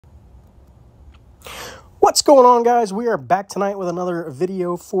What's going on, guys? We are back tonight with another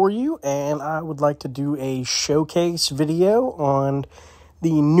video for you, and I would like to do a showcase video on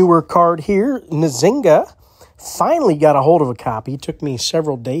the newer card here, Nzinga. Finally got a hold of a copy. It took me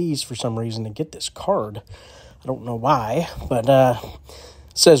several days for some reason to get this card. I don't know why, but it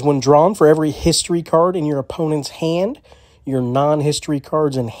says when drawn, for every history card in your opponent's hand, your non-history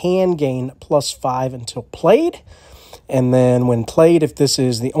cards in hand gain +5 until played. And then when played, if this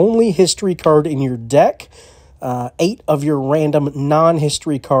is the only history card in your deck, 8 of your random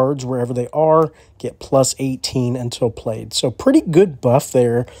non-history cards, wherever they are, get +18 until played. So pretty good buff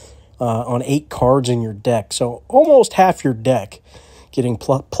there on 8 cards in your deck. So almost half your deck getting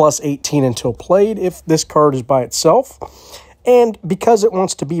 +18 until played if this card is by itself. And because it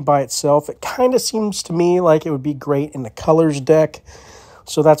wants to be by itself, it kind of seems to me like it would be great in the colors deck.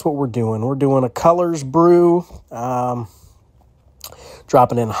 So that's what we're doing. We're doing a colors brew,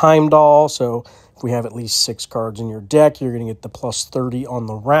 dropping in Heimdall. So if we have at least 6 cards in your deck, you're going to get the +30 on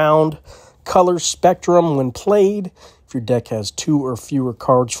the round. Color spectrum when played. If your deck has 2 or fewer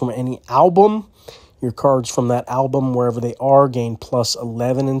cards from any album, your cards from that album, wherever they are, gain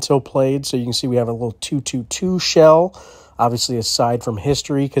 +11 until played. So you can see we have a little 2/2/2 shell. Obviously, aside from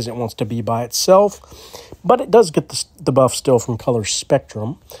history, because it wants to be by itself. But it does get the buff still from Color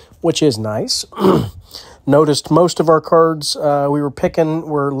Spectrum, which is nice. Noticed most of our cards we were picking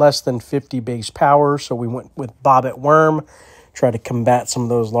were less than 50 base power, so we went with Bobbit Worm, try to combat some of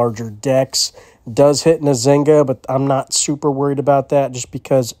those larger decks. Does hit Nzinga, but I'm not super worried about that, just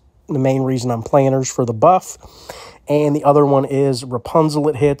because the main reason I'm playing her is for the buff. And the other one is Rapunzel.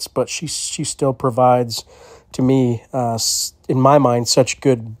 It hits, but she still provides, to me, in my mind, such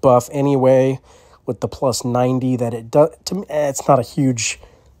good buff anyway, with the +90 that it does. To me, it's not a huge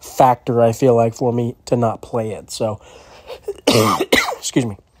factor, I feel like, for me to not play it. So, excuse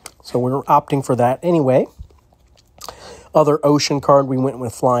me. So we're opting for that anyway. Other ocean card, we went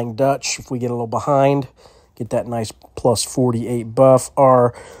with Flying Dutch. If we get a little behind, get that nice +48 buff.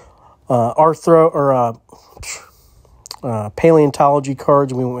 Our paleontology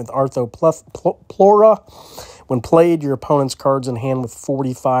cards, we went with Arthroplora. When played, your opponent's cards in hand with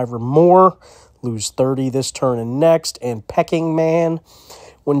 45 or more lose 30 this turn and next. And Pecking Man,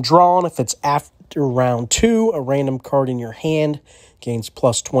 when drawn, if it's after round 2, a random card in your hand gains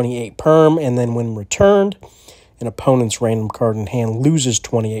 +28 perm. And then when returned, an opponent's random card in hand loses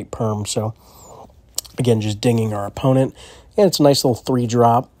 28 perm. So again, just dinging our opponent. And it's a nice little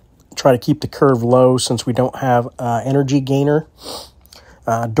 3-drop. Try to keep the curve low since we don't have energy gainer.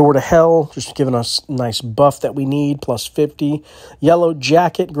 Door to Hell, just giving us a nice buff that we need, +50. Yellow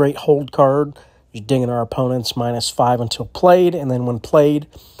Jacket, great hold card. Just dinging our opponents, -5 until played. And then when played,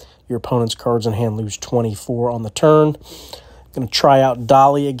 your opponent's cards in hand lose 24 on the turn. Going to try out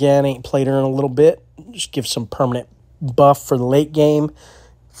Dolly again. Ain't played her in a little bit. Just give some permanent buff for the late game.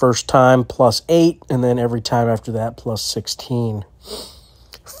 First time, +8. And then every time after that, +16.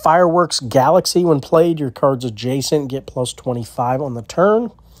 Fireworks Galaxy, when played, your cards adjacent get +25 on the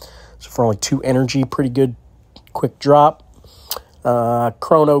turn. So for only 2 energy, pretty good quick drop.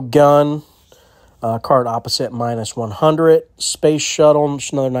 Chrono Gun, card opposite -100. Space Shuttle,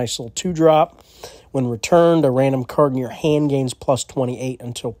 just another nice little 2-drop. When returned, a random card in your hand gains +28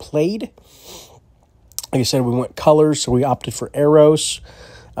 until played. Like I said, we went colors, so we opted for Eros.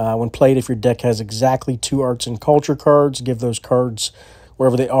 When played, if your deck has exactly 2 arts and culture cards, give those cards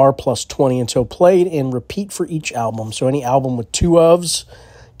wherever they are +20 until played, and repeat for each album. So any album with 2 ofs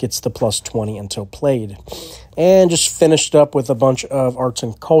gets the +20 until played. And just finished up with a bunch of arts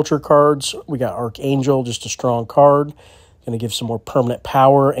and culture cards. We got Archangel, just a strong card. Going to give some more permanent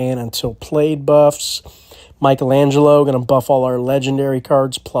power and until played buffs. Michelangelo, going to buff all our legendary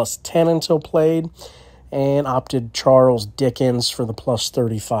cards +10 until played. And opted Charles Dickens for the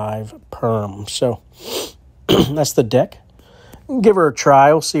 +35 perm. So that's the deck. Give her a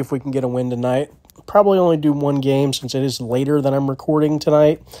try. We'll see if we can get a win tonight. Probably only do 1 game since it is later than I'm recording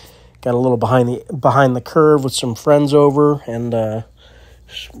tonight. Got a little behind the curve with some friends over, and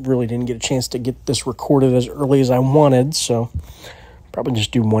really didn't get a chance to get this recorded as early as I wanted. So probably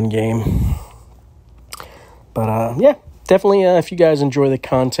just do 1 game. But yeah, definitely if you guys enjoy the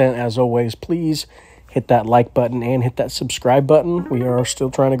content, as always, please hit that like button and hit that subscribe button. We are still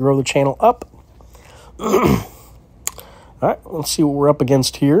trying to grow the channel up. All right, let's see what we're up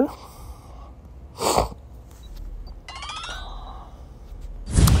against here. All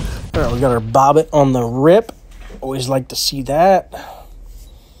right, we got our Bobbit on the rip. Always like to see that.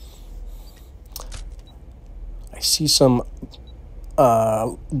 I see some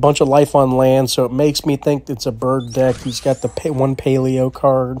bunch of life on land, so it makes me think it's a bird deck. He's got the 1 paleo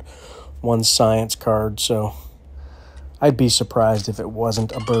card, one science card, so I'd be surprised if it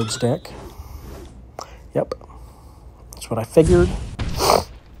wasn't a Birds deck. Yep, that's what I figured.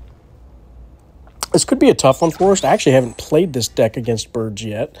 This could be a tough one for us. I actually haven't played this deck against Birds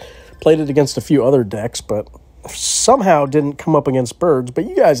yet. Played it against a few other decks, but somehow didn't come up against Birds. But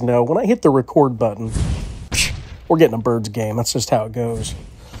you guys know, when I hit the record button, we're getting a Birds game. That's just how it goes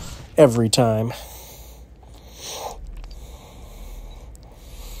every time.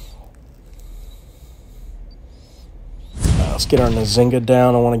 Let's get our Nzinga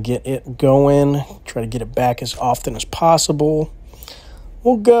down. I want to get it going. Try to get it back as often as possible.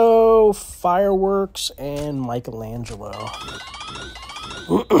 We'll go Fireworks and Michelangelo.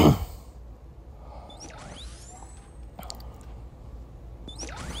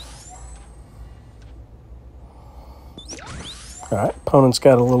 All right, opponent's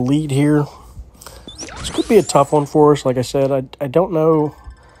got a little lead here. This could be a tough one for us. Like I said, I don't know.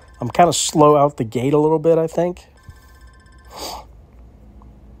 I'm kind of slow out the gate a little bit, I think.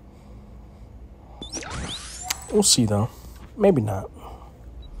 We'll see, though. Maybe not.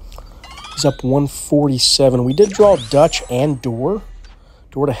 He's up 147. We did draw Dutch and Door.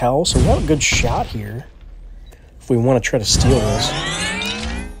 Door to Hell, so we have a good shot here if we want to try to steal this.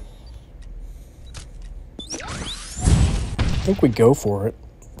 I think we go for it.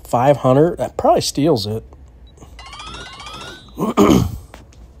 500. That probably steals it.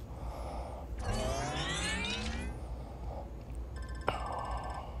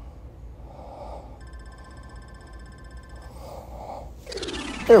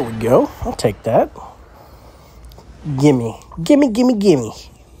 There we go. I'll take that. Gimme. Gimme, gimme, gimme.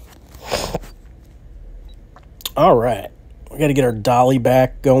 All right. We got to get our dolly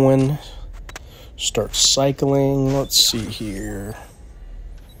back going. Start cycling. Let's see here.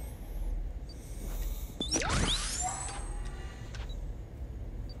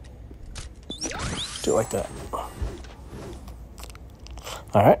 Do it like that.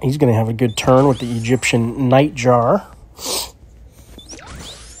 All right. He's going to have a good turn with the Egyptian Nightjar.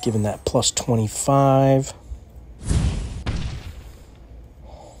 Given that plus 25.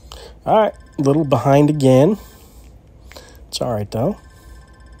 All right, a little behind again. It's all right, though.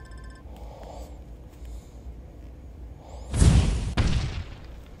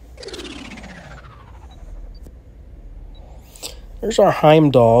 There's our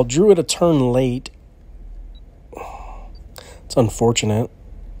Heimdall. Drew it a turn late. It's unfortunate.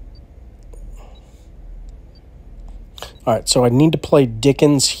 All right, so I need to play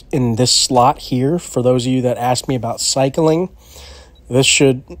Dickens in this slot here. For those of you that asked me about cycling, this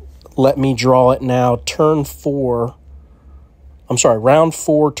should let me draw it now. Round 4,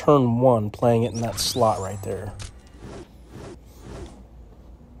 turn 1, playing it in that slot right there.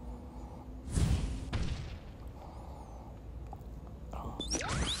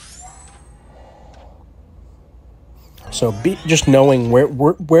 So just knowing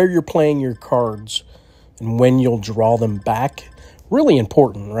where you're playing your cards and when you'll draw them back, really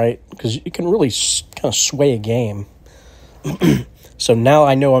important, right? Because it can really kind of sway a game. So now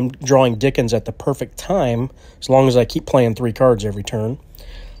I know I'm drawing Dickens at the perfect time, as long as I keep playing 3 cards every turn.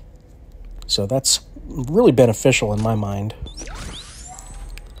 So that's really beneficial in my mind,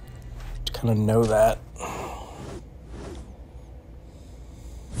 to kind of know that.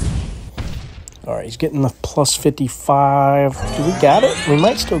 All right, he's getting the plus 55. Do we got it? We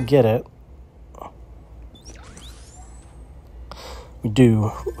might still get it. We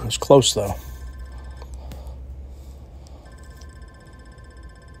do. It's close, though.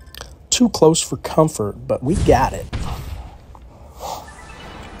 Too close for comfort, but we got it. All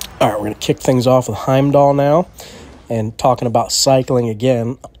right, we're going to kick things off with Heimdall now. And talking about cycling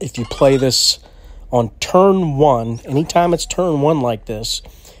again, if you play this on turn 1, anytime it's turn 1 like this,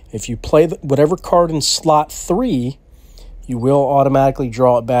 if you play whatever card in slot 3, you will automatically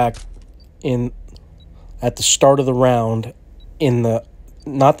draw it back at the start of the round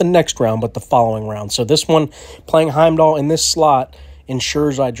not the next round, but the following round. So this one, playing Heimdall in this slot,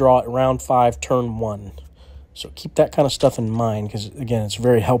 ensures I draw it round 5, turn 1. So keep that kind of stuff in mind, because, again, it's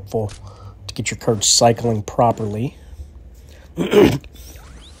very helpful to get your cards cycling properly.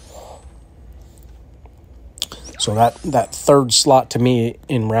 So that third slot to me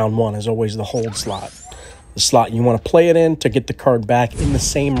in round 1 is always the hold slot. The slot you want to play it in to get the card back in the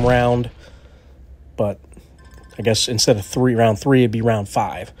same round, but I guess instead of round 3, it'd be round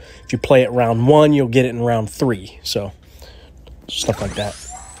 5. If you play it round 1, you'll get it in round 3. So stuff like that.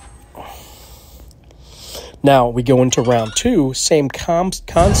 Now we go into round 2. Same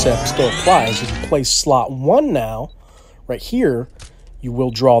concept still applies. If you play slot 1 now, right here, you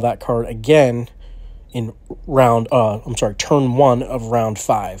will draw that card again in turn 1 of round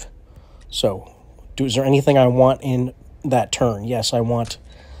 5. So, is there anything I want in that turn? Yes, I want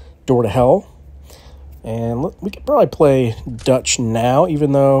Door to Hell. And we could probably play Dutch now,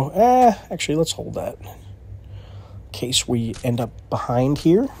 even though, actually, let's hold that in case we end up behind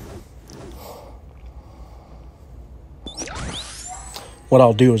here. What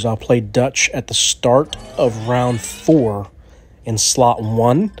I'll do is I'll play Dutch at the start of round 4 in slot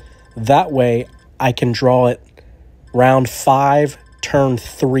 1. That way, I can draw it round 5, turn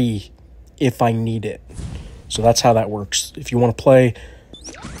 3, if I need it. So that's how that works. If you want to play,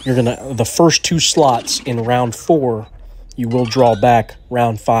 the first 2 slots in round 4, you will draw back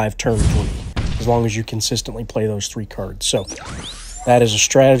round 5, turn 3, as long as you consistently play those 3 cards. So that is a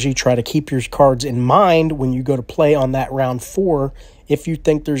strategy. Try to keep your cards in mind when you go to play on that round 4 if you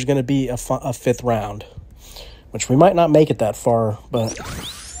think there's going to be a 5th round, which we might not make it that far, but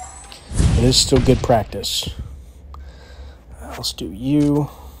it is still good practice. Let's do you.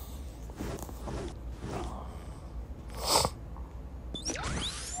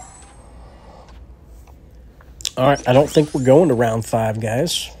 All right, I don't think we're going to round 5,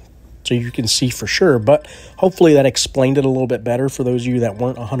 guys, so you can see for sure, but hopefully that explained it a little bit better for those of you that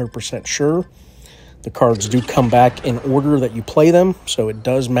weren't 100% sure. The cards do come back in order that you play them, so it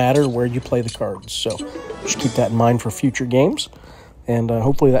does matter where you play the cards. So just keep that in mind for future games, and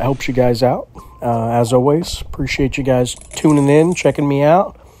hopefully that helps you guys out. As always, appreciate you guys tuning in, checking me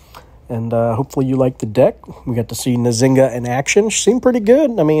out, and hopefully you like the deck. We got to see Nzinga in action. She seemed pretty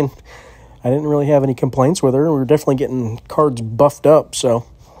good. I mean, I didn't really have any complaints with her. We were definitely getting cards buffed up, so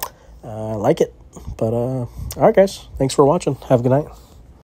I like it. But all right, guys, thanks for watching. Have a good night.